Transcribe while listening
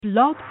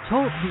Blog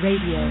Talk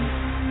Radio.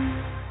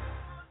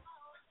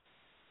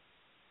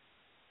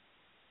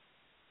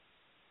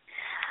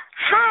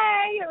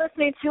 Hi, you're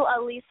listening to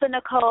Alisa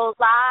Nicole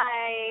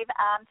Live.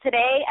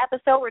 Today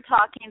episode, we're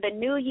talking the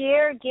new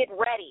year. Get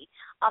ready.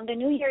 The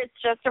new year is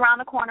just around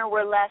the corner.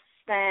 We're less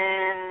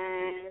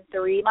than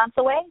 2 months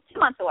away.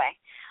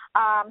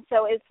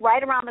 So it's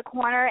right around the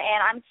corner,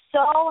 and I'm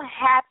so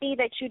happy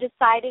that you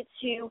decided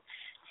to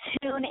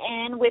tune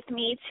in with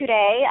me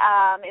today.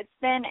 It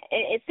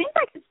seems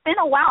like it's been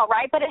a while,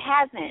 right? But it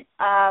hasn't.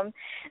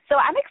 So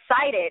I'm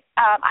excited.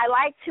 I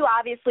like to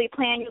obviously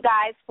plan you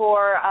guys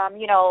for,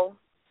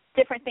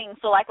 different things.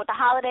 So like with the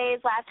holidays,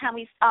 last time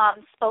we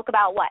spoke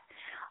about what?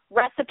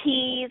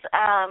 Recipes,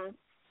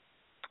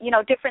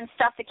 different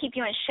stuff to keep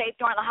you in shape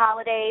during the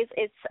holidays.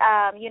 It's,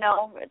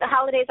 the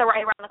holidays are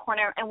right around the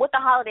corner. And with the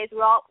holidays,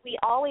 we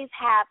always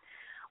have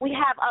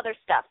other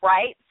stuff,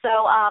 right?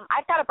 So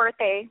I've got a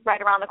birthday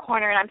right around the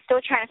corner, and I'm still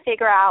trying to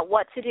figure out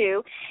what to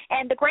do.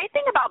 And the great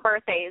thing about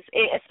birthdays,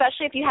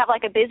 especially if you have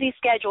like a busy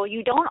schedule,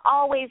 you don't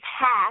always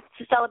have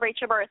to celebrate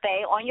your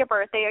birthday on your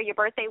birthday or your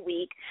birthday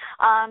week.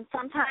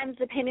 Sometimes,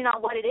 depending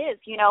on what it is,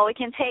 it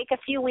can take a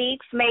few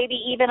weeks, maybe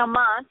even a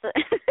month.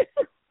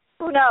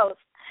 Who knows?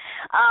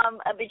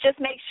 But just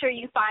make sure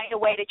you find a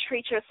way to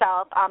treat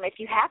yourself. If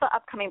you have an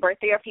upcoming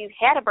birthday or if you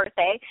had a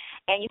birthday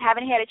and you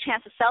haven't had a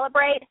chance to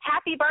celebrate,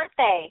 happy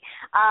birthday.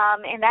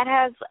 And that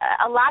has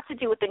a lot to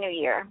do with the new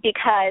year,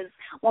 because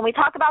when we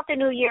talk about the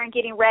new year and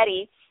getting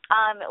ready,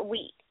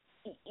 we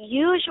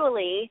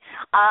usually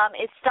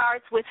it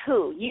starts with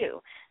who?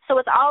 You. So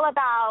it's all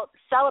about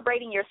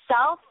celebrating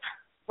yourself,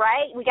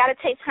 right? We got to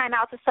take time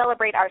out to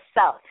celebrate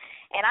ourselves.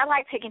 And I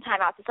like taking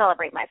time out to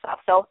celebrate myself.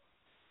 So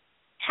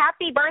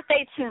happy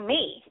birthday to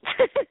me.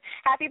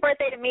 Happy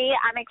birthday to me.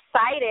 I'm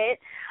excited,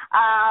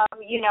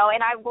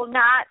 and I will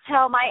not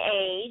tell my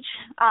age.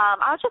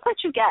 I'll just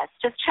let you guess.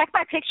 Just check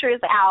my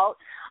pictures out,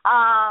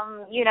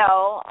 on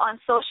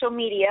social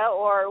media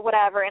or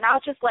whatever, and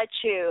I'll just let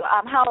you,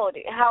 how old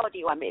do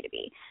you want me to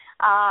be?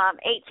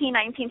 18,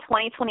 19,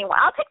 20, 21.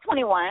 I'll take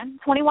 21.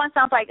 21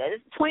 sounds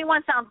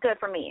good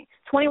for me.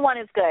 21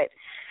 is good.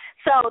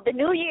 So the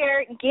new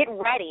year, get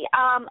ready.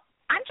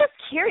 I'm just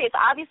curious.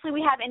 Obviously,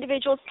 we have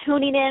individuals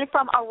tuning in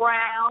from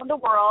around the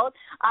world,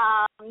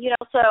 I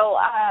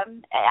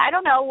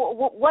don't know.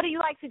 What do you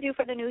like to do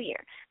for the new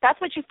year? That's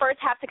what you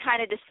first have to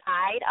kind of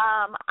decide.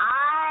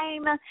 I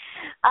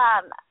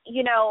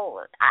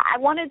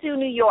want to do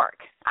New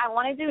York. I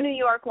want to do New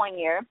York one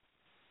year.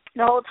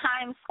 The whole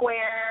Times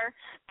Square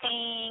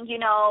thing,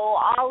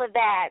 all of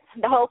that,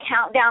 the whole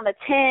countdown, the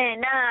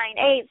 10, 9,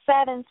 8,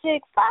 7,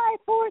 6, 5,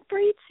 4,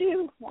 3,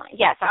 2, 1.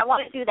 Yes, I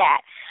want to do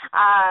that.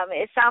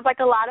 It sounds like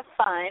a lot of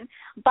fun.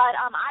 But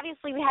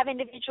obviously we have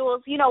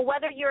individuals,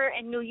 whether you're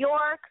in New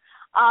York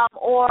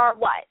or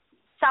what?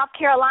 South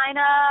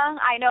Carolina.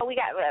 I know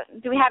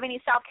do we have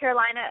any South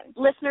Carolina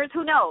listeners?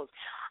 Who knows?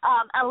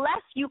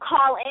 Unless you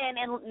call in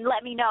and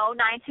let me know,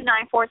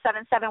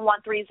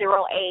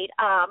 929-477-1308.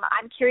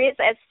 I'm curious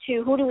as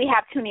to who do we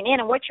have tuning in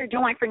and what you're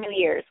doing for New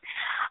Year's.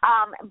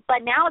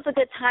 But now is a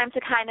good time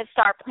to kind of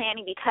start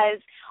planning,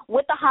 because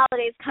with the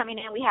holidays coming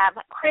in, we have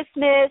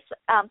Christmas,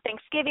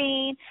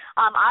 Thanksgiving.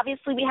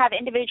 Obviously, we have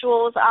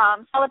individuals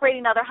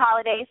celebrating other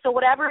holidays. So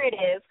whatever it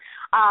is,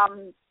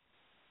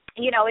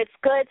 it's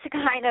good to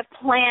kind of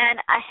plan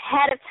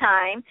ahead of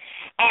time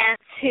and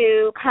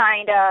to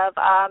kind of,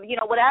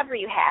 whatever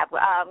you have,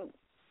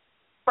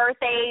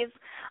 birthdays,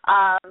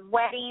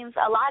 weddings.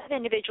 A lot of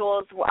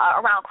individuals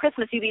around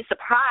Christmas, you'd be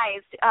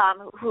surprised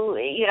who,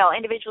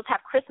 individuals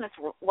have Christmas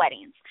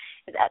weddings.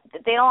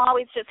 They don't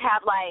always just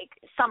have, like,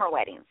 summer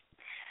weddings.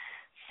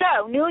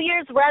 So, New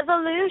Year's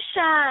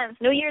resolutions.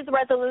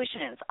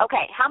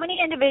 Okay, how many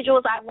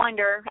individuals, I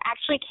wonder,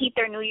 actually keep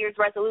their New Year's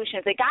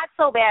resolutions? It got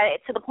so bad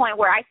to the point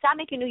where I stopped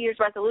making New Year's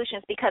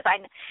resolutions because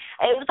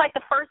it was like the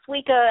first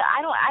week of,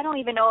 I don't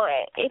even know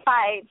if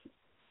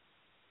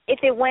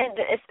it went,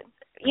 it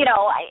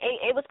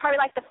was probably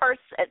like the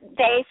first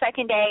day,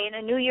 second day, and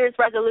the New Year's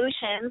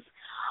resolutions,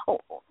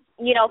 was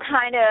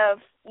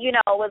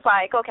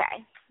like,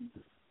 okay.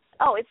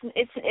 Oh, it's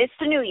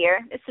the new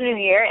year. It's the new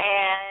year,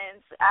 and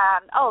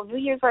New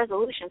Year's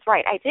resolutions.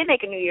 Right, I did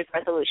make a New Year's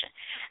resolution.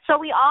 So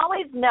we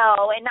always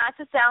know, and not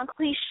to sound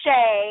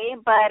cliche,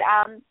 but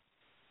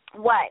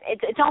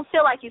it don't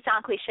feel like you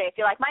sound cliche. If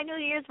you're like, my New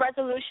Year's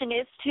resolution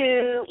is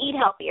to eat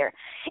healthier.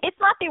 It's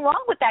nothing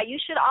wrong with that. You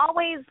should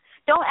always,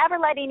 don't ever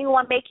let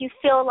anyone make you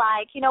feel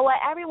like, you know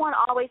what, everyone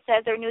always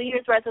says their New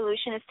Year's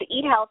resolution is to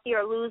eat healthy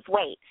or lose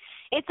weight.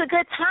 It's a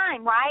good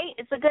time, right?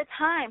 It's a good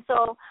time.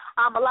 So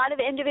a lot of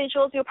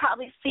individuals you'll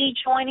probably see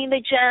joining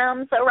the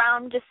gyms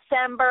around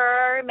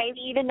December,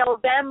 maybe even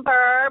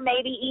November,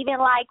 maybe even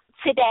like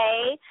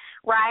today,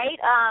 right?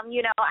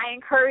 I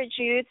encourage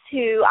you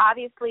to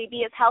obviously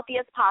be as healthy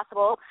as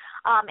possible,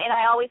 and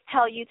I always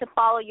tell you to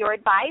follow your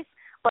advice,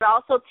 but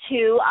also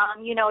to,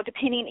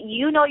 depending,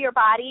 your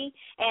body,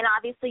 and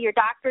obviously your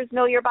doctors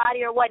know your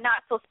body or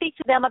whatnot, so speak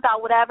to them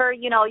about whatever,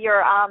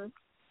 your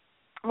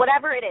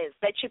whatever it is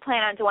that you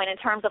plan on doing in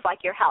terms of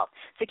like your health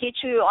to get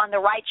you on the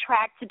right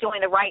track to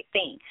doing the right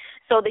thing.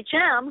 So the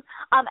gym,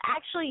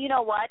 actually, you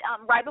know what,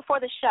 right before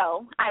the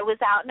show, I was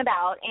out and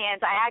about,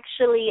 and I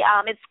actually,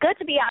 it's good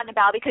to be out and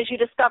about because you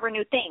discover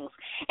new things.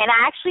 And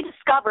I actually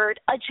discovered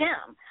a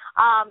gym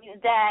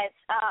that,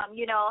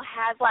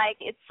 has like,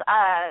 it's,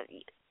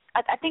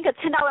 I think a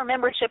 $10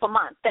 membership a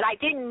month that I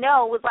didn't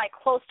know was like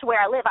close to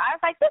where I live. I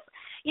was like, this,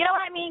 you know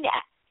what I mean?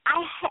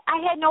 I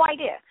had no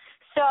idea.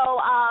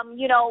 So,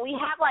 we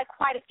have like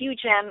quite a few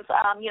gyms,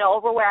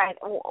 over where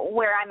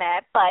I'm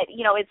at, but,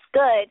 it's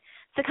good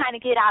to kind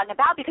of get out and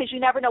about because you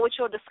never know what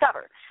you'll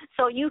discover.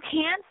 So you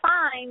can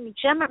find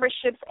gym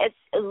memberships as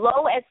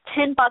low as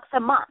 $10 a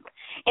month.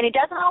 And it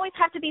doesn't always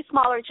have to be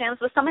smaller gyms,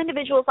 but some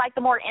individuals like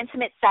the more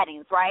intimate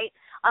settings, right?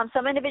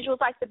 Some individuals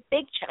like the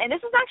big gym. And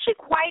this is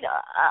actually quite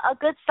a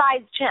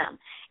good-sized gym.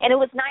 And it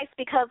was nice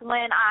because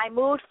when I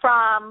moved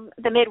from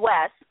the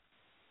Midwest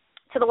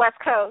to the West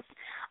Coast,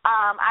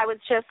 I was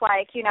just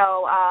like,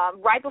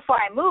 right before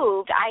I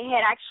moved, I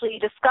had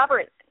actually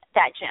discovered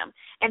that gym.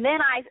 And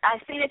then I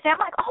seen it there. I'm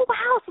like, oh,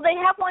 wow, so they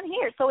have one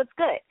here. So it's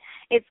good.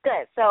 It's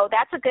good. So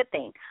that's a good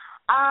thing.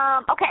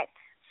 Okay,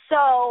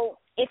 so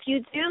if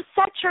you do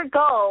set your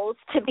goals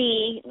to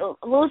be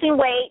losing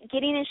weight,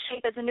 getting in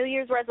shape as a New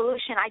Year's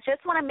resolution, I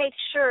just want to make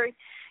sure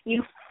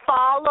you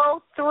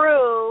follow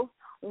through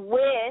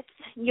with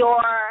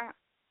your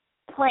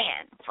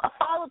plan.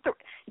 Follow through.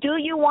 Do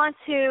you want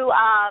to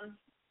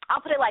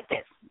I'll put it like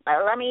this.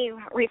 Let me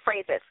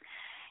rephrase this.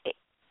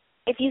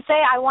 If you say,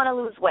 I want to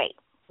lose weight,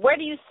 where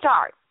do you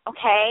start?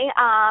 Okay?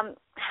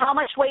 How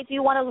much weight do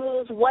you want to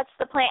lose? What's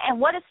the plan? And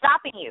what is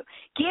stopping you?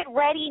 Get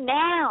ready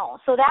now.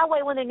 So that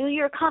way when the new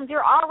year comes,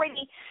 you're on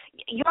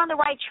the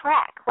right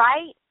track,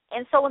 right?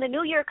 And so when the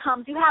new year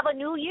comes, you have a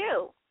new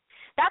you.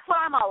 That's what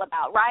I'm all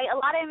about, right? A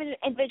lot of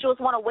individuals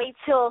want to wait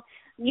till,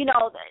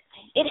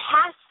 it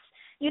has,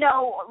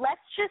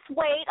 let's just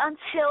wait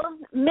until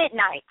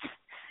midnight.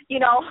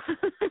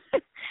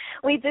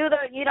 We do the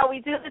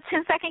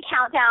 10-second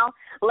countdown.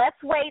 Let's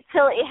wait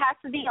till it has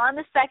to be on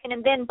the second,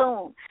 and then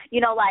boom,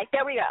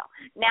 there we go.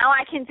 Now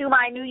I can do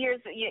my New Year's,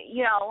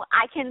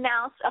 I can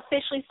now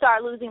officially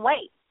start losing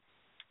weight.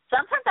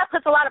 Sometimes that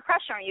puts a lot of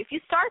pressure on you. If you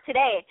start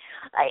today,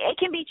 it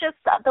can be just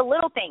the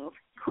little things.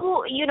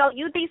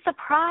 You'd be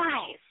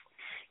surprised.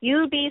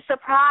 You'd be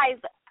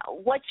surprised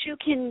what you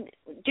can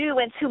do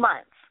in 2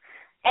 months.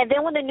 And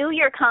then when the new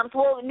year comes,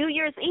 New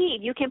Year's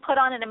Eve, you can put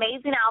on an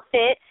amazing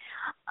outfit.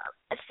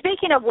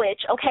 Speaking of which,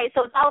 okay,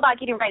 so it's all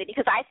about getting ready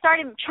because I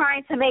started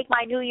trying to make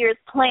my New Year's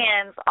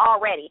plans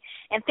already.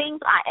 And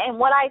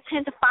what I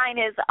tend to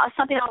find is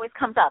something always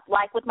comes up.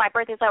 Like with my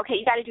birthday, it's like, okay,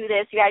 you got to do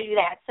this, you got to do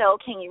that.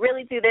 So can you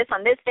really do this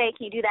on this day?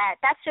 Can you do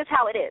that? That's just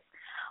how it is.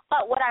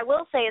 But what I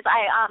will say is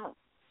I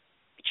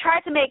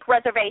tried to make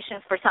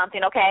reservations for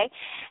something, okay?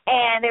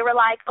 And they were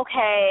like,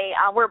 okay,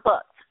 we're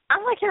booked.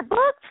 I'm like, you're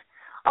booked?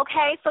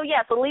 Okay, so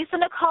yes, Alisa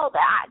Nicole,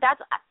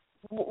 that's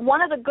one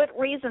of the good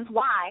reasons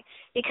why,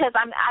 because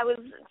I was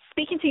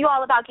speaking to you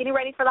all about getting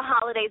ready for the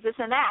holidays, this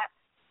and that,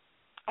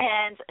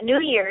 and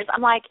New Year's.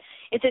 I'm like,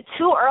 is it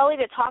too early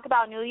to talk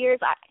about New Year's?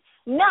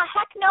 No,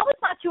 heck no,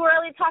 it's not too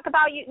early to talk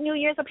about New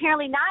Year's.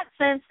 Apparently not,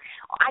 since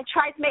I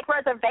tried to make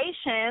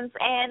reservations,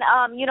 and,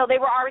 they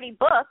were already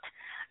booked,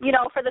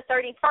 for the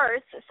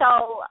 31st.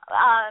 So,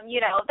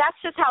 that's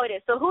just how it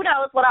is. So who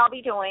knows what I'll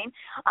be doing.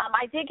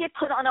 I did get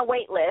put on a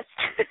wait list.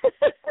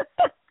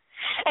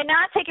 And now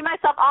I'm taking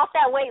myself off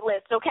that wait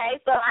list, okay?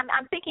 So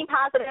I'm thinking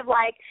positive,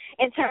 like,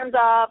 in terms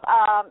of,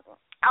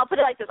 I'll put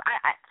it like this.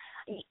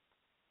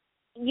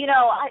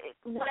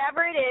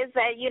 Whatever it is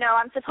that,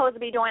 I'm supposed to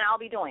be doing, I'll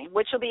be doing,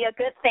 which will be a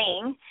good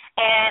thing,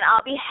 and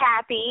I'll be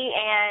happy,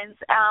 and,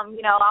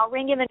 I'll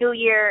ring in the new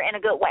year in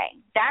a good way.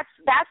 That's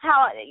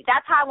how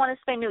I want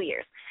to spend New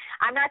Year's.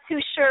 I'm not too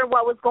sure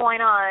what was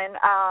going on,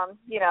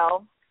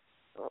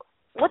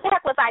 what the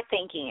heck was I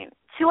thinking?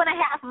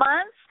 2.5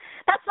 months?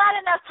 That's not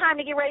enough time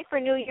to get ready for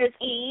New Year's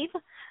Eve.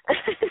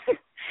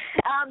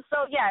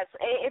 So, yes,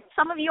 if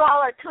some of you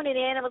all are tuning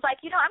in and was like,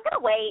 I'm going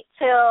to wait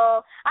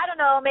till, I don't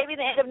know, maybe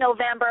the end of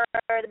November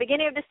or the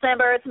beginning of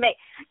December to make,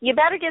 you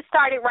better get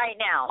started right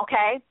now,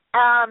 okay?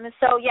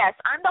 So, yes,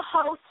 I'm the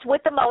host with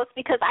the most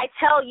because I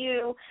tell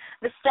you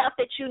the stuff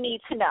that you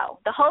need to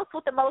know. The host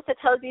with the most that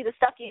tells you the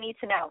stuff you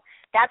need to know.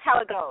 That's how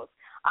it goes.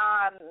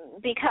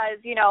 Because,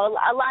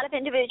 a lot of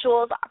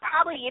individuals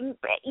probably, and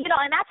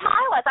that's how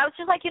I was. I was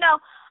just like,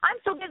 I'm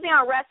so busy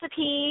on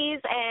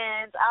recipes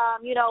and,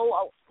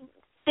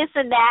 this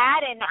and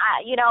that, and,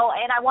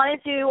 and I want to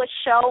do a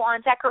show on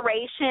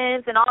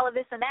decorations and all of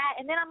this and that.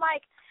 And then I'm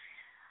like,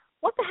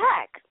 what the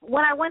heck?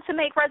 When I went to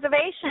make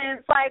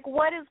reservations, like,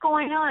 what is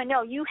going on?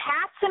 No, you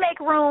have to make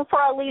room for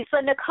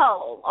Alisa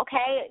Nicole,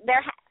 okay?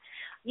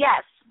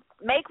 Yes,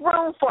 make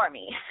room for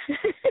me.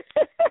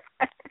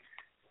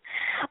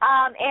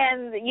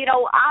 And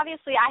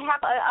obviously, I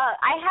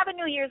have a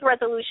New Year's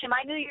resolution.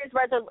 My New Year's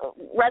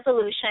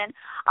resolution,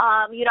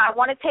 I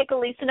want to take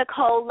Alisa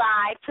Nicole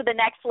live to the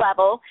next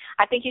level.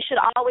 I think you should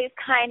always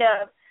kind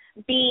of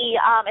be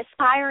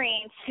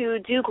aspiring to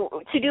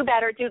do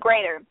better, do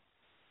greater.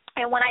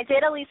 And when I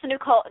did Alisa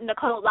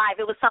Nicole Live,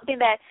 it was something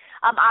that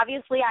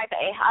obviously I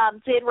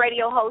did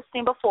radio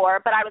hosting before,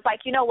 but I was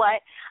like, you know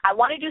what, I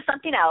want to do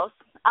something else.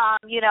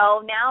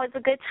 Now is a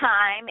good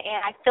time,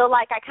 and I feel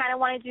like I kind of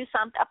want to do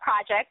a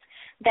project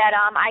that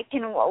I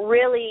can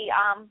really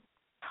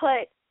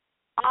put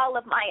all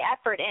of my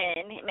effort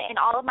in and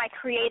all of my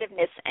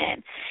creativeness in.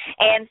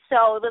 And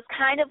so it was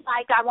kind of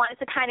like I wanted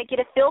to kind of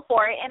get a feel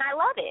for it, and I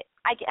love it.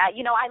 I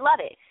love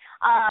it.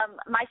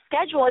 My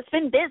schedule, it's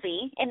been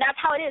busy, and that's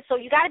how it is. So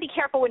you got to be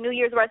careful with New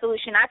Year's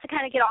resolution, not to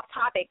kind of get off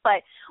topic,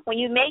 but when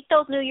you make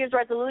those New Year's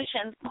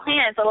resolutions,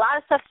 plans, a lot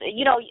of stuff,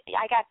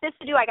 I got this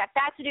to do, I got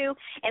that to do.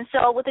 And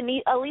so with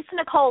the Alisa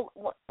Nicole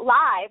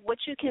Live, what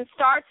you can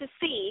start to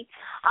see,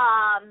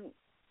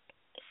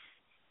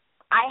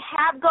 I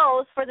have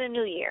goals for the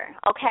new year,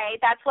 okay?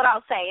 That's what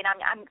I'll say. And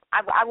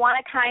I want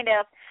to kind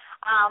of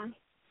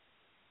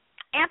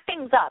amp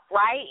things up,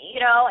 right?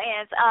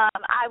 And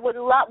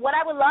what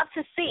I would love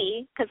to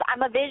see, because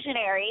I'm a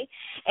visionary,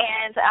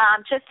 and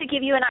just to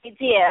give you an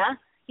idea,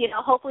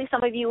 hopefully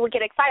some of you will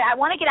get excited. I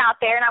want to get out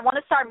there, and I want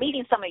to start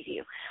meeting some of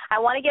you. I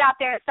want to get out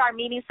there and start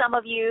meeting some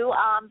of you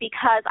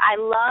because I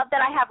love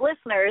that I have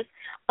listeners,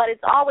 but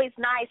it's always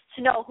nice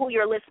to know who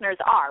your listeners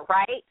are,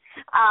 right?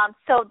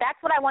 So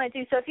that's what I want to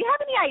do. So if you have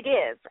any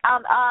ideas,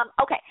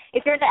 okay,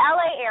 if you're in the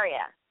LA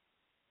area,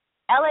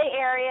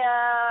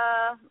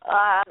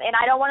 and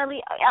I don't want to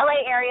leave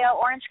LA area,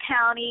 Orange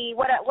County.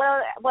 What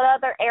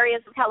other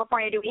areas of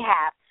California do we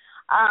have?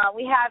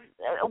 We have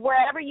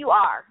wherever you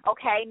are.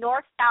 Okay,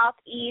 north, south,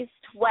 east,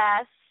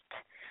 west.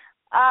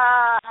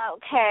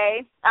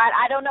 Okay,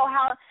 I don't know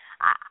how.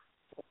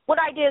 What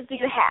ideas do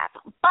you have?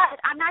 But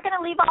I'm not going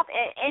to leave off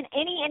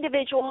any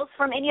individuals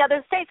from any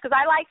other states because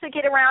I like to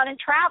get around and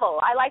travel.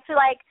 I like to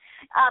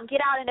get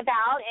out and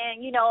about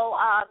and,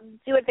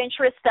 do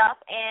adventurous stuff.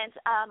 And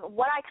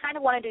what I kind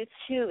of want to do,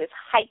 too, is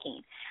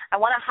hiking. I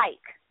want to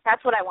hike.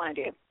 That's what I want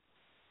to do.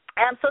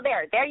 So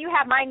there you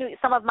have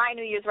some of my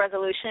New Year's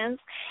resolutions.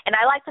 And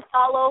I like to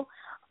follow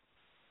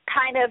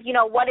kind of,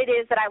 what it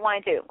is that I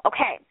want to do.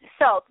 Okay,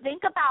 so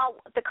think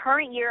about the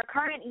current year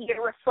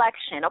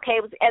reflection, okay,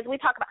 as we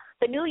talk about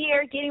the new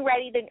year, getting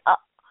ready to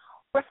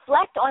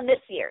reflect on this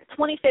year,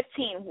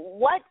 2015.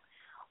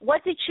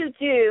 What did you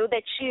do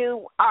that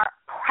you are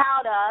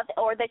proud of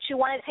or that you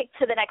want to take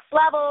to the next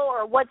level,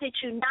 or what did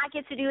you not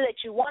get to do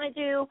that you want to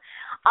do?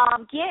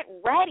 Get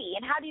ready.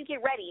 And how do you get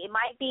ready? It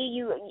might be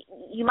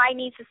you might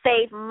need to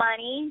save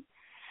money.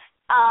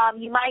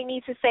 You might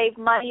need to save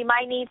money. You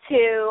might need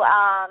to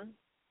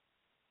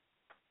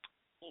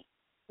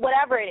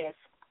whatever it is,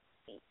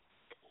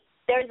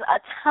 there's a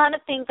ton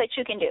of things that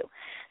you can do.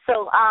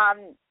 So,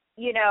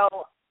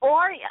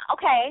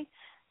 okay,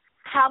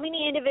 how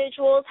many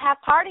individuals have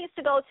parties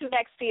to go to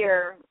next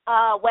year?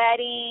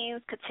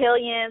 Weddings,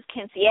 cotillions,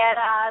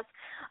 quinceañeras.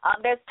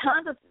 There's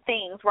tons of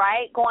things,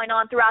 right, going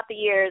on throughout the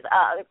years,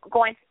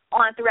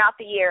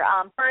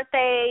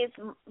 birthdays,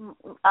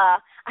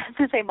 I was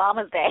going to say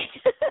Mama's Day.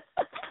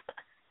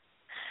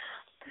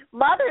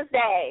 Mother's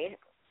Day.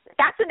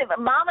 That's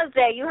Mama's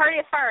Day. You heard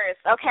it first,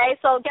 okay?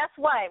 So guess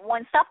what?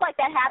 When stuff like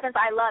that happens,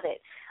 I love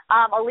it.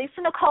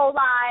 Alisa Nicole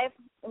Live,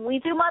 we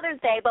do Mother's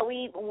Day, but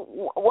we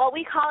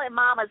call it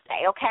Mama's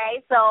Day,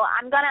 okay? So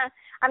I'm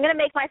gonna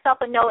make myself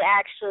a note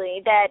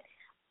actually that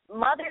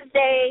Mother's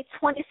Day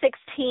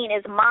 2016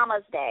 is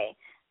Mama's Day,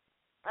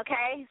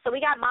 okay? So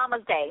we got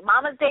Mama's Day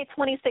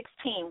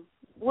 2016.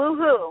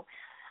 Woohoo!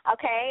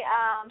 Okay,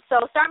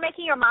 so start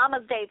making your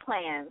Mama's Day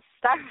plans.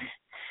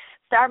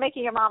 Start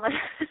making your Mama's.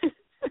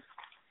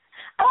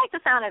 I like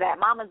the sound of that,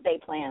 Mama's Day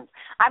plans.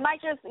 I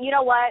might just, you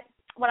know what,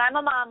 when I'm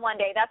a mom one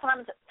day, that's what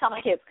I'm telling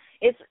my kids.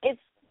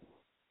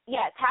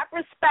 Yes, have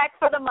respect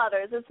for the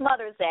mothers. It's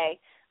Mother's Day.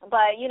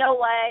 But you know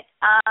what,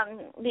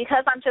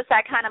 because I'm just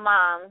that kind of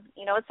mom,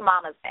 it's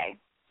Mama's Day.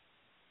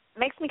 It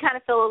makes me kind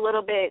of feel a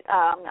little bit,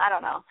 I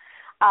don't know.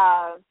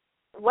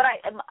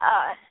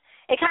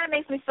 It kind of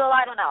makes me feel,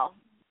 I don't know.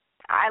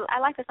 I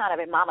like the sound of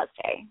it, Mama's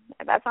Day.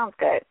 That sounds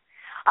good.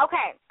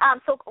 Okay,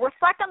 so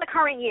reflect on the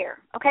current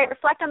year, okay?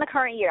 Reflect on the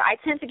current year. I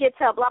tend to get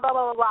to blah, blah,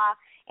 blah, blah, blah,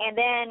 and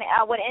then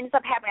what ends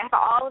up happening, I have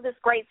all of this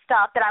great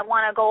stuff that I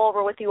want to go over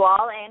with you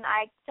all, and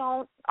I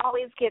don't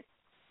always get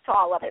to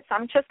all of it. So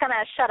I'm just going to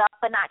shut up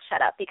but not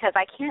shut up because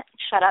I can't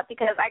shut up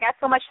because I got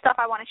so much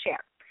stuff I want to share.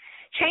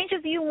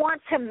 Changes you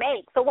want to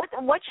make. So what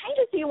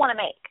changes do you want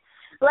to make?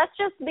 Let's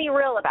just be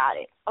real about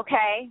it,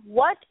 okay?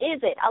 What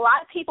is it? A lot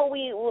of people,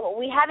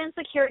 we have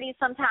insecurities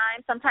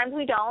sometimes. Sometimes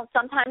we don't.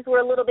 Sometimes we're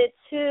a little bit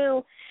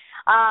too,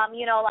 I'm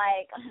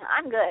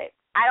good.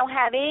 I don't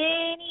have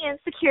any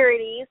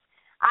insecurities.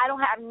 I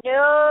don't have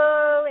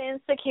no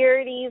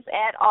insecurities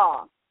at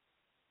all,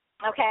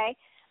 okay?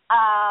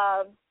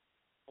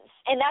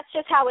 And that's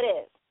just how it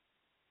is.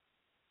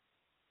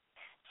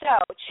 So,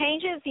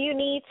 changes you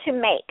need to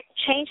make.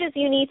 Changes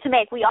you need to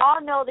make. We all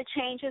know the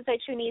changes that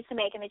you need to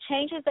make, and the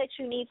changes that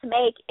you need to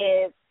make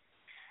is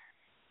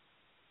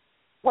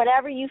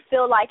whatever you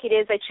feel like it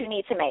is that you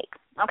need to make,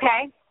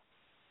 okay?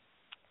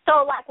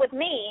 So, like with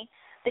me,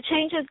 The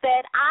changes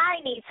that I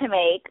need to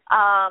make,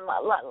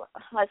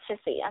 let's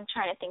just see. I'm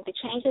trying to think. The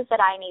changes that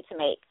I need to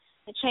make.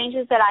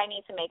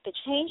 The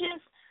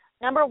changes,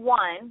 number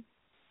one,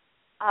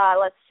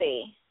 let's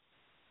see.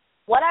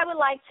 What I would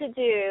like to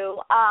do,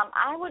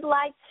 I would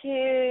like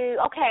to,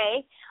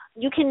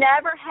 you can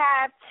never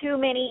have too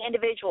many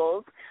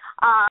individuals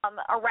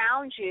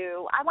around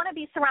you. I want to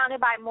be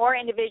surrounded by more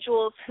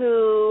individuals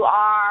who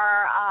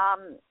are,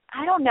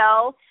 I don't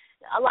know,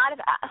 a lot of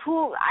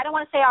who I don't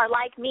want to say are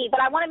like me, but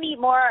I want to meet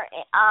more.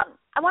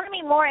 I want to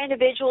meet more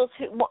individuals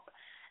who,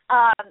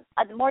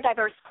 a more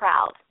diverse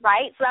crowd,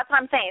 right? So that's what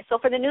I'm saying. So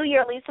for the new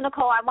year, Alisa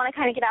Nicole, I want to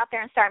kind of get out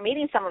there and start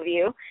meeting some of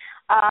you,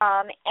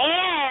 and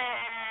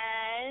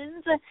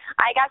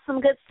I got some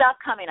good stuff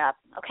coming up.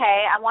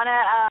 Okay, I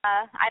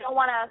don't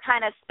want to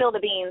kind of spill the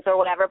beans or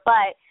whatever,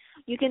 but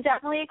you can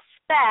definitely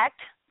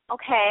expect,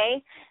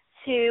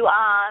 to,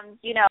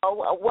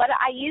 what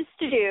I used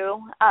to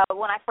do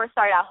when I first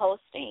started out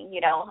hosting,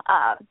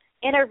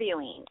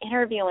 interviewing.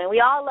 We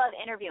all love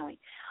interviewing.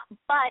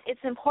 But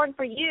it's important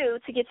for you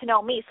to get to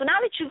know me. So now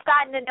that you've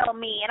gotten to know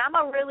me, and I'm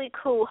a really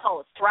cool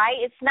host, right?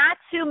 It's not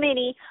too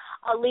many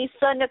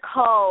Alisa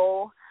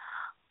Nicole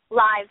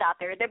lives out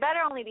there. There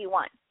better only be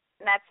one,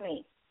 and that's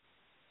me.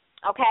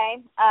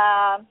 Okay?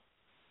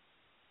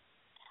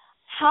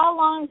 How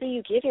long do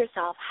you give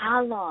yourself?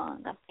 How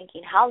long? I'm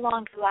thinking, how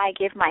long do I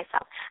give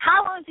myself?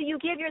 How long do you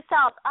give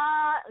yourself?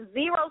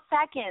 0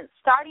 seconds,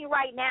 starting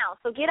right now.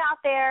 So get out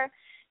there,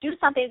 do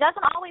something. It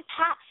doesn't always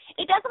have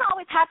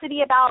to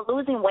be about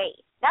losing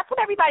weight. That's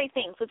what everybody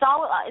thinks. It's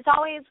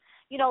always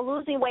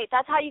losing weight.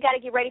 That's how you got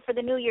to get ready for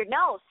the new year.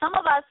 No, some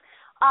of us,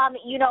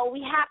 you have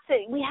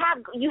things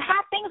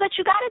that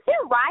you got to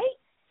do, right?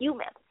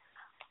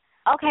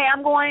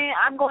 I'm going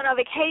on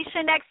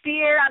vacation next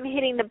year. I'm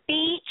hitting the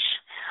beach.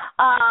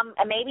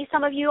 And maybe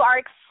some of you are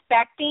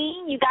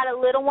expecting. You got a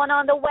little one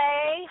on the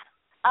way.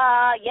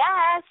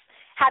 Yes.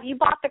 Have you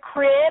bought the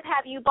crib?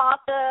 Have you bought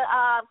the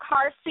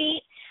car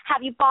seat?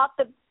 Have you bought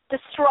the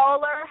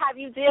stroller? Have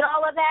you did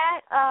all of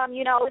that?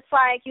 It's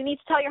like you need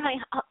to tell your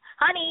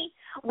honey,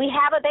 we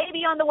have a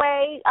baby on the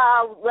way.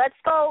 Let's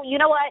go. You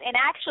know what? And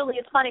actually,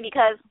 it's funny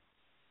because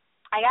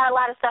I got a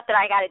lot of stuff that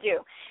I got to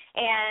do.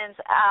 And,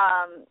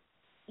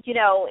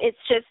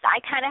 it's just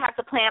I kind of have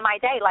to plan my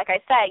day. Like I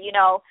said,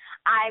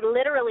 I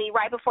literally,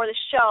 right before the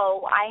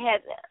show, I had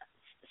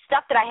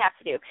stuff that I have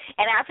to do.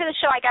 And after the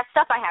show, I got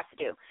stuff I have to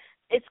do.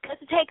 It's good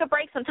to take a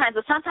break sometimes,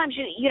 but sometimes,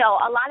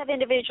 a lot of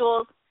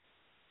individuals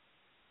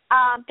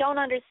don't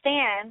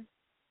understand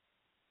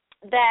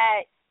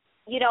that,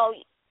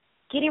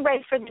 getting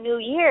ready for the new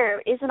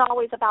year isn't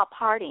always about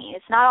partying.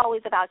 It's not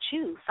always about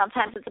you.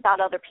 Sometimes it's about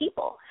other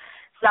people.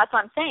 So that's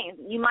what I'm saying.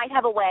 You might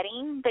have a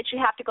wedding that you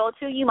have to go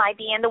to. You might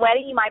be in the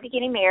wedding. You might be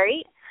getting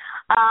married,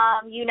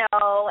 and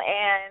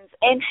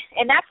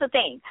that's the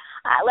thing.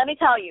 Let me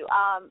tell you,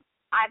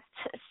 I've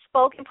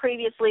spoken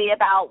previously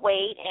about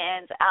weight,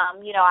 and,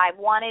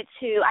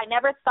 I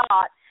never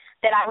thought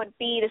that I would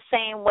be the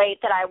same weight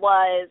that I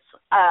was,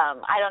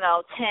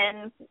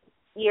 10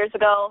 years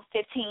ago,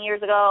 15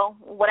 years ago,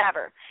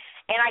 whatever.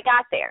 And I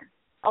got there,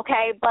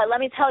 okay? But let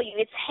me tell you,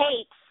 it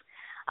takes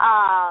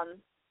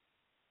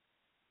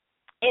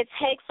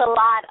a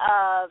lot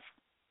of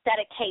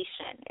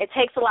dedication. It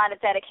takes a lot of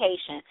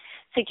dedication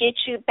to get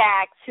you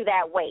back to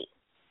that weight,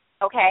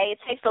 okay? It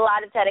takes a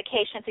lot of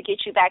dedication to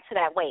get you back to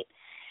that weight.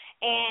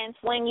 And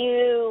when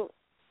you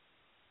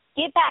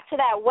get back to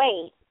that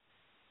weight,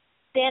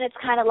 then it's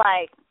kind of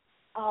like,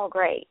 oh,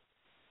 great.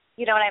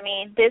 You know what I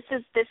mean? This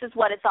is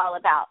what it's all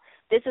about.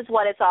 This is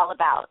what it's all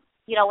about.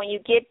 When you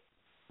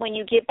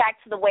get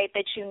back to the weight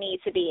that you need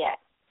to be at.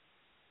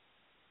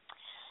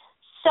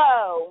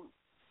 So,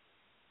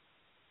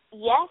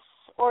 yes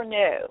or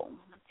no?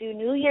 Do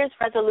New Year's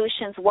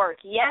resolutions work?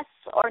 Yes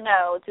or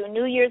no? Do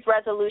New Year's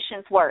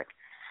resolutions work?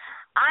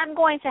 I'm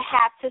going to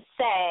have to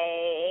say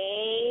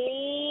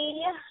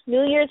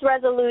New Year's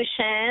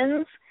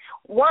resolutions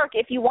work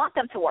if you want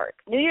them to work.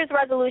 New Year's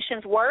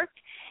resolutions work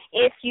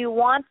if you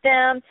want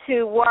them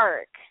to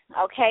work.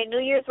 Okay, New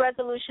Year's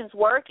resolutions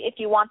work if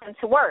you want them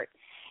to work.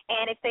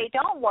 And if they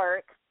don't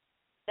work,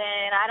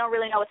 then I don't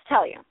really know what to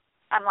tell you.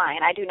 I'm lying.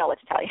 I do know what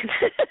to tell you.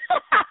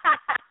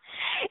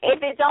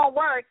 If it don't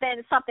work, then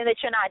it's something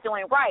that you're not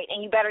doing right,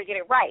 and you better get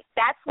it right.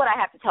 That's what I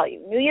have to tell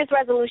you. New Year's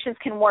resolutions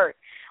can work,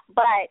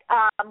 but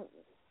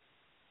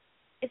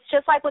it's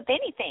just like with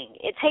anything.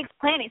 It takes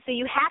planning. So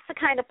you have to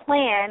kind of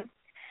plan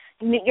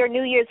your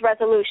New Year's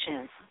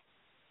resolutions.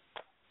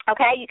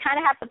 Okay? You kind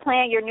of have to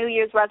plan your New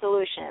Year's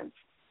resolutions.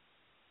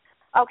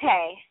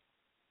 Okay.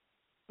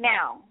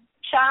 Now,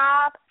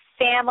 job,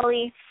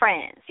 family,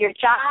 friends. Your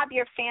job,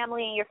 your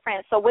family, and your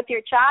friends. So with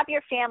your job,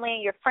 your family,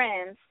 and your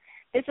friends,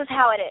 this is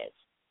how it is.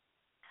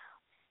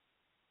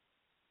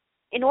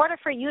 In order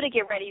for you to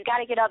get ready, you got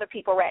to get other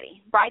people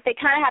ready, right? They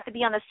kind of have to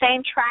be on the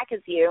same track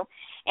as you,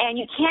 and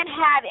you can't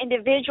have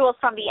individuals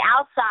from the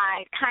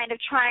outside kind of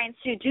trying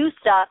to do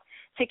stuff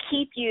to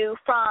keep you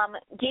from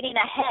getting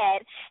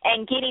ahead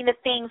and getting the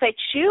things that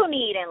you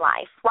need in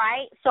life,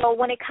 right? So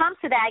when it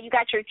comes to that, you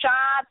got your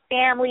job,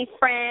 family,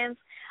 friends,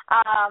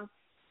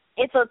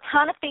 it's a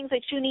ton of things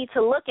that you need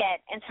to look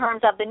at in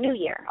terms of the new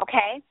year,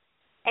 okay,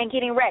 and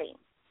getting ready.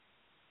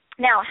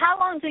 Now, how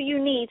long do you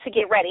need to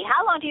get ready?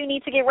 How long do you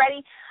need to get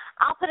ready?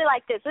 I'll put it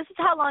like this. This is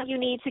how long you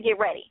need to get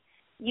ready.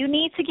 You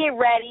need to get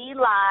ready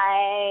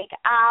like,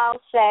 I'll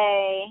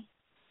say,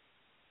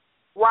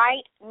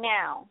 right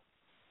now.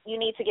 You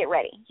need to get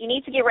ready. You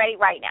need to get ready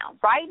right now.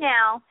 Right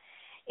now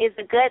is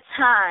a good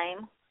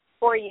time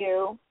for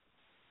you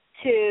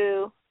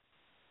to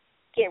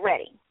get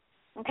ready,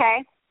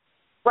 okay?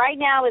 Right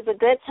now is a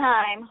good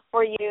time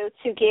for you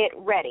to get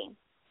ready.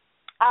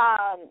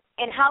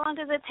 And how long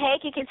does it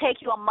take? It can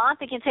take you a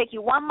month. It can take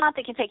you 1 month.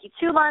 It can take you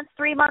 2 months,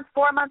 3 months,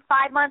 4 months,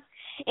 5 months.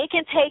 It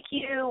can take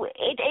you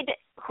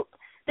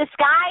the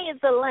sky is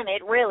the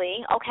limit,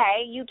 really,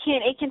 okay?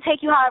 It can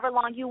take you however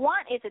long you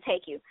want it to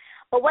take you.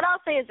 But what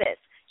I'll say is this.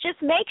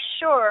 Just make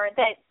sure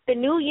that the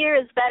new year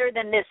is better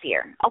than this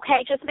year,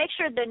 okay? Just make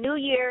sure the new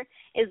year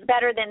is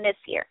better than this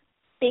year.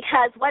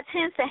 Because what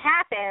tends to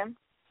happen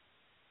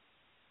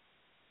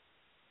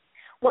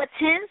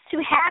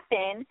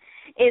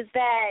is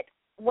that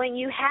when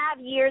you have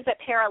years that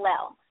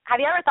parallel, have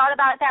you ever thought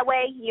about it that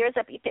way, years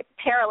that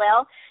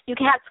parallel? You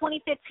can have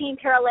 2015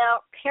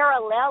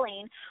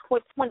 paralleling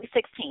with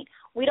 2016.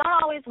 We don't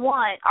always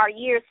want our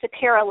years to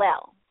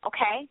parallel,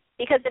 okay?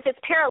 Because if it's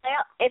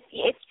parallel, if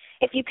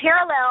you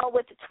parallel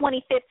with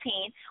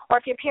 2015, or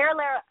if you're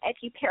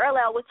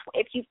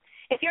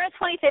in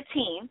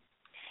 2015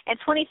 and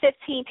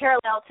 2015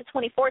 parallel to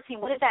 2014,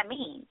 what does that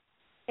mean?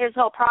 There's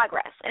no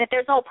progress. And if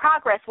there's no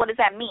progress, what does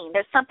that mean?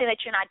 There's something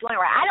that you're not doing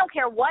right. I don't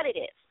care what it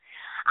is.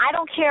 I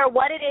don't care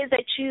what it is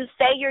that you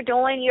say you're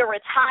doing. You're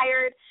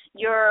retired.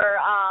 You're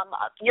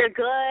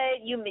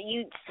good.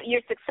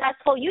 You're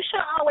successful. You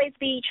should always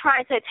be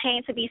trying to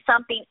attain to be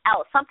something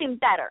else, something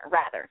better,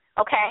 rather.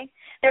 Okay?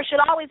 There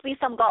should always be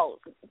some goals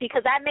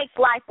because that makes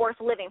life worth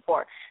living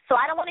for. So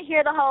I don't want to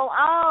hear the whole,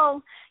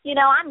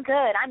 I'm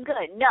good.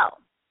 No,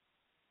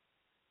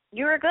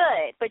 you're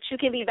good, but you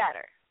can be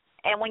better.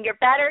 And when you're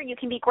better, you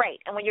can be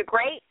great. And when you're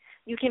great,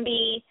 you can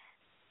be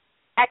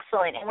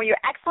excellent. And when you're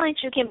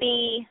excellent, you can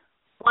be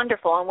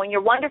wonderful. And when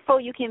you're wonderful,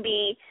 you can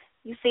be,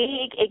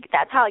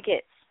 that's how it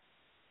gets.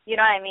 You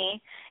know what I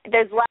mean?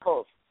 There's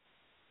levels.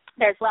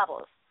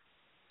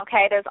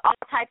 Okay? There's all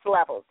types of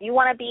levels. You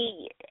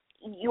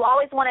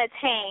always want to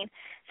attain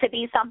to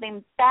be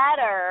something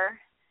better,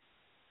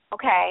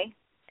 okay,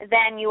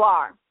 than you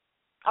are.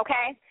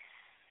 Okay?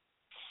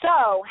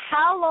 So,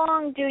 how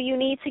long do you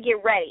need to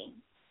get ready?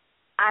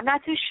 I'm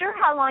not too sure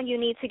how long you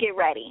need to get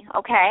ready,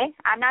 okay?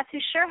 I'm not too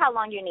sure how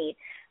long you need.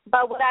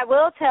 But what I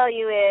will tell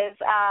you is,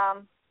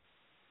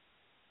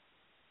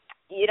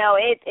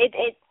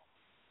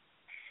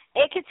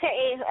 it could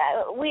take.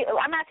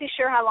 I'm not too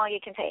sure how long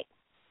it can take.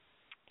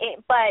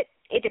 But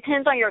it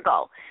depends on your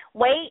goal.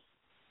 Weight,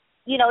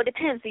 it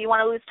depends. Do you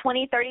want to lose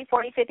 20, 30,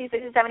 40, 50,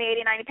 60, 70,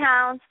 80, 90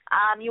 pounds?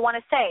 You want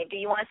to save. Do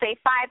you want to save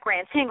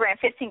 $5,000, $10,000,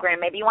 $15,000?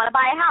 Maybe you want to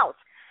buy a house.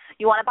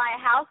 You want to buy a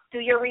house? Do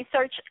your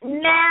research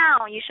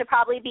now. You should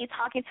probably be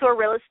talking to a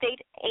real estate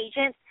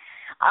agent,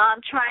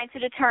 trying to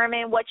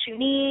determine what you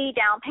need,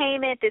 down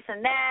payment, this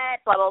and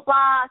that, blah, blah,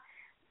 blah,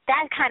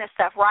 that kind of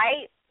stuff,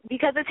 right?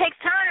 Because it takes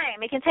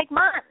time. It can take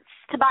months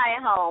to buy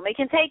a home. It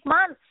can take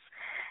months,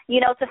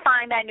 to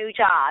find that new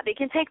job. It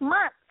can take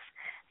months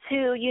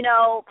to,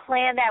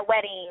 plan that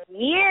wedding,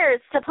 years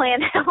to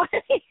plan that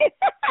wedding.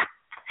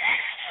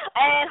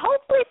 And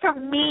hopefully for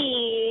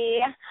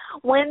me,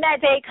 when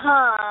that day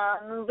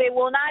comes, it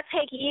will not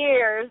take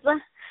years.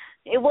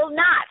 It will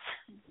not.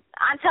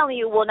 I'm telling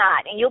you, it will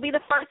not. And you'll be the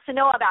first to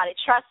know about it,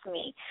 trust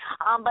me.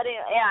 But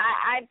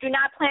I do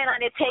not plan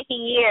on it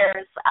taking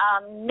years.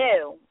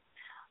 No.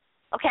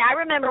 Okay, I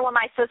remember when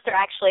my sister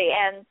actually,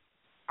 and,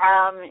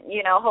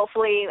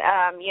 hopefully,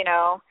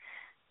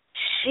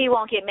 she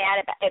won't get mad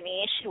at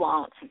me. She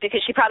won't,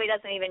 because she probably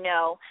doesn't even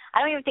know.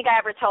 I don't even think I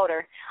ever told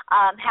her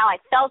how I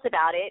felt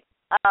about it.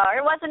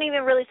 It wasn't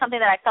even really something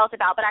that I felt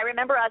about, but I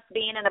remember us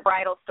being in the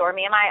bridal store.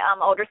 Me and my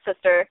older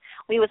sister,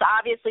 we was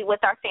obviously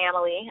with our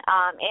family,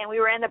 and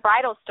we were in the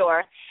bridal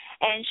store,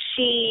 and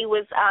she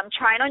was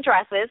trying on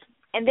dresses.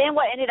 And then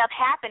what ended up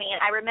happening,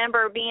 I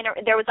remember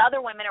there was other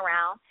women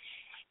around,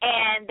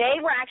 and they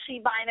were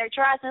actually buying their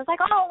dress. And it's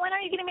like, oh, when are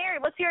you getting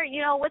married? What's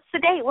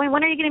the date? When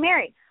are you getting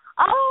married?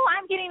 Oh,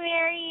 I'm getting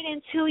married in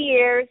 2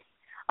 years.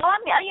 Oh,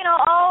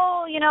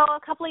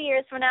 a couple of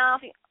years from now.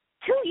 2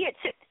 years,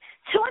 2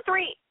 and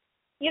 3.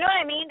 You know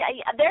what I mean?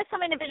 There's some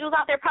individuals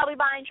out there probably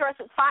buying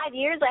dresses 5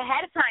 years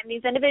ahead of time.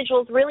 These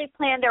individuals really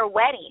plan their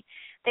wedding.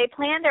 They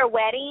plan their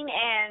wedding,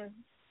 and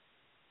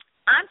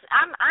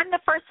I'm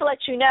the first to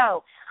let you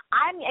know.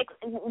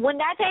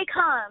 When that day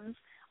comes,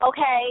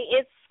 okay,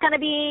 it's going to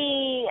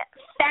be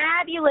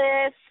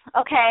fabulous,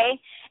 okay,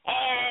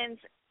 and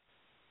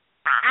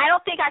I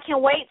don't think I can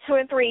wait 2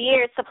 and 3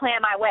 years to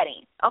plan my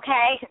wedding,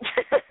 okay?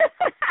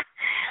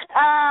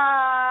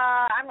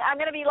 I'm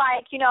going to be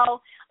like,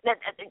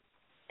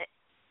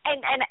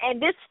 and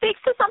this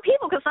speaks to some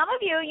people, because some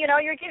of you,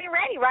 you're getting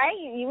ready, right?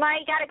 You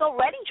might got to go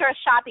wedding dress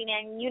shopping,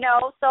 and,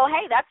 so,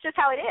 hey, that's just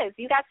how it is.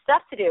 You got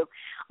stuff to do.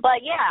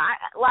 But, yeah,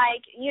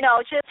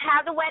 just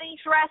have the wedding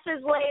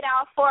dresses laid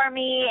out for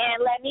me, and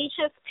let me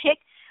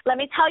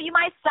tell you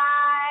my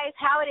size,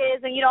 how it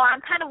is, and, I'm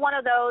kind of one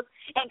of those.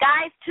 And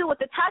guys, too, with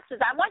the tuxes,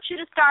 I want you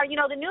to start,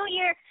 the new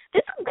year,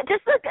 this is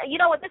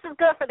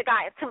good for the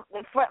guys,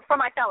 for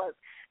my fellas.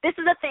 This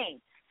is the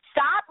thing.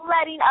 Stop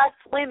letting us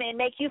women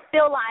make you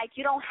feel like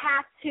you don't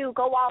have to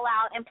go all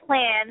out and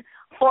plan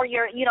for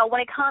your, when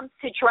it comes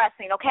to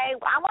dressing, okay?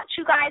 I want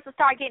you guys to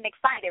start getting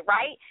excited,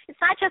 right? It's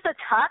not just a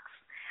tux,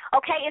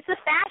 okay? It's a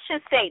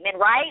fashion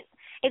statement, right?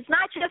 It's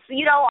not just,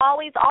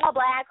 always all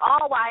black,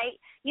 all white.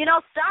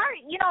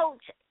 Start,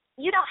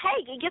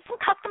 hey, get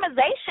some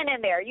customization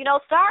in there.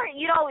 Start,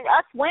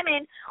 us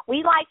women,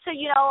 we like to,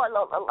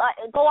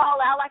 go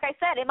all out. Like I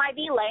said, it might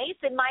be lace,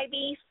 it might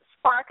be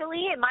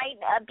sparkly, it might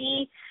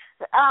be,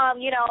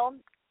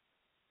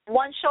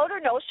 one shoulder,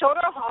 no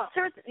shoulder,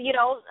 halters,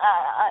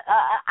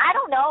 I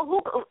don't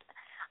know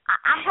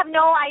I have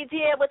no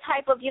idea what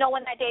type of,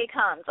 when that day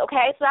comes,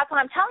 okay? So that's what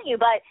I'm telling you.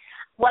 But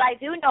what I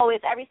do know is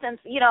ever since,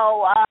 I'm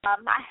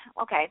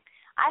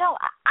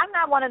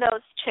not one of those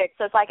chicks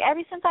that's like,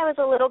 ever since I was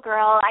a little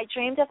girl, I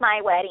dreamed of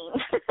my wedding.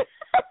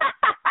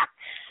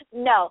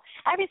 No,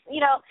 ever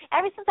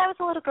since I was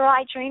a little girl,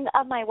 I dreamed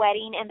of my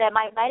wedding, and that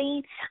my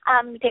wedding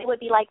day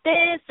would be like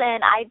this, and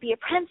I'd be a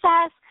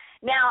princess.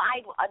 Now, I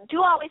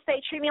do always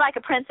say, treat me like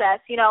a princess,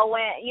 that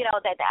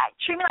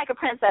treat me like a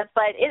princess,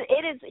 but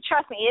it is,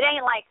 trust me, it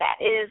ain't like that.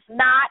 It is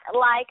not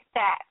like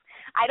that.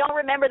 I don't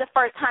remember the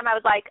first time I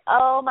was like,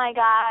 oh, my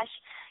gosh,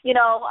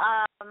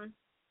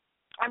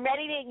 I'm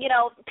ready to,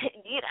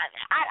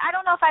 I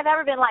don't know if I've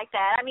ever been like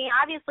that. I mean,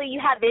 obviously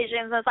you have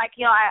visions, and it's like,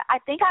 I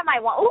think I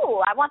might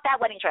I want that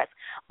wedding dress.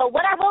 But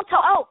what I will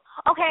tell,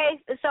 okay,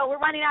 so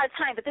we're running out of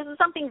time, but this is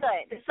something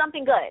good.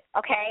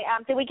 Okay?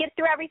 Did we get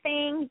through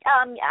everything?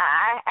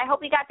 I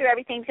hope we got through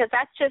everything, because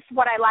that's just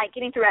what I like,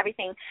 getting through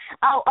everything.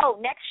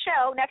 Next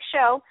show,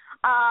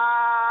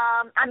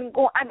 I'm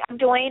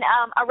doing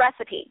a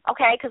recipe,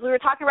 okay? Because we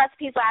were talking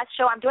recipes last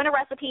show. I'm doing a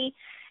recipe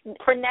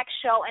for next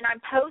show, and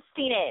I'm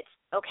posting it.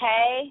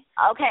 Okay,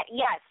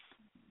 yes.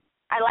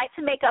 I like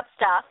to make up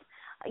stuff,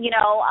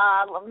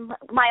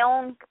 my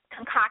own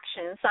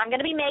concoctions. So I'm going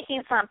to be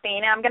making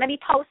something, and I'm going to be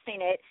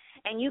posting it,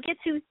 and you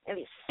get to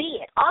see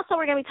it. Also,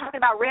 we're going to be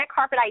talking about red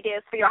carpet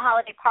ideas for your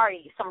holiday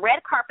party, some red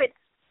carpet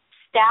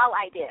style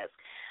ideas.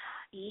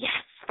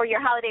 Yes, for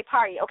your holiday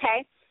party,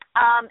 okay?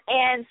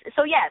 And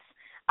so, yes.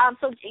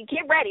 So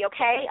get ready,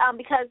 okay,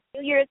 because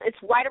New Year's,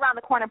 it's right around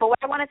the corner. But what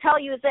I want to tell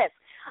you is this.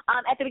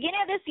 At the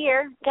beginning of this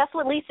year, guess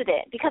what Lisa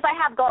did? Because I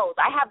have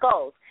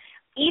goals.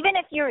 Even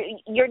if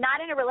you're not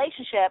in a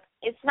relationship,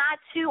 it's not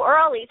too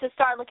early to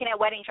start looking at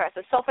wedding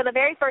dresses. So for the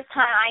very first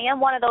time, I am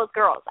one of those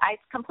girls. I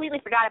completely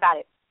forgot about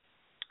it.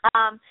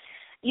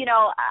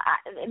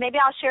 Maybe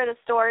I'll share the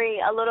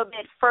story a little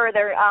bit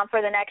further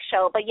for the next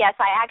show. But, yes,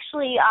 I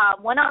actually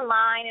went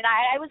online, and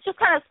I was just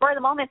kind of spur of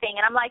the moment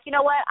thing. And I'm like, you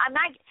know what, I'm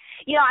not,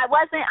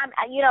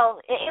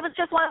 it was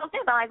just one of those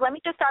things. I'm like, let me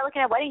just start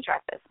looking at wedding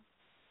dresses.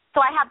 So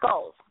I have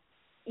goals.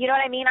 You know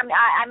what I mean?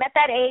 I'm at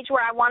that age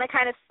where I want to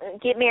kind of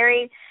get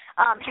married,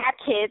 have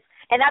kids,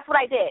 and that's what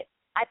I did.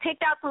 I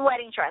picked out some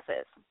wedding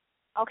dresses,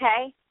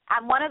 okay?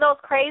 I'm one of those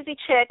crazy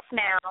chicks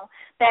now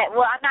that,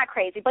 well, I'm not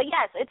crazy, but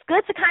yes, it's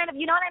good to kind of,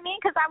 you know what I mean?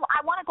 Because I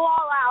want to go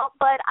all out,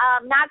 but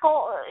not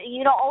go,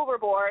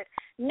 overboard.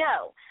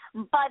 No,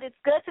 but it's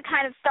good to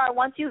kind of start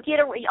once you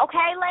get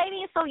okay,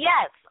 ladies? So,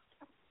 yes.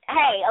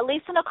 Hey,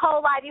 Alisa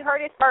Nicole Live, you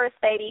heard it first,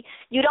 baby.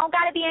 You don't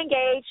got to be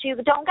engaged. You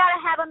don't got to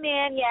have a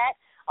man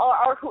yet.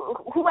 Or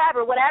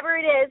whoever, whatever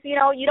it is, you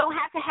don't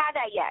have to have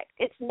that yet.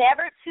 It's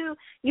never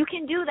you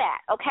can do that,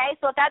 okay?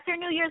 So if that's your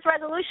New Year's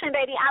resolution,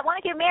 baby, I want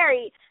to get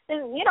married,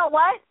 then you know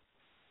what?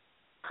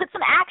 Put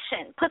some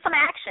action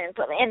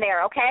in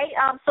there, okay?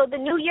 So the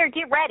new year,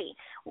 get ready.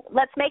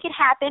 Let's make it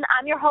happen.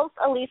 I'm your host,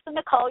 Alisa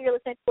Nicole. You're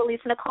listening to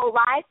Alisa Nicole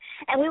Live,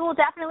 and we will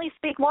definitely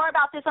speak more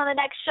about this on the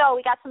next show.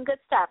 We got some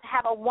good stuff.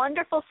 Have a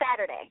wonderful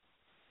Saturday.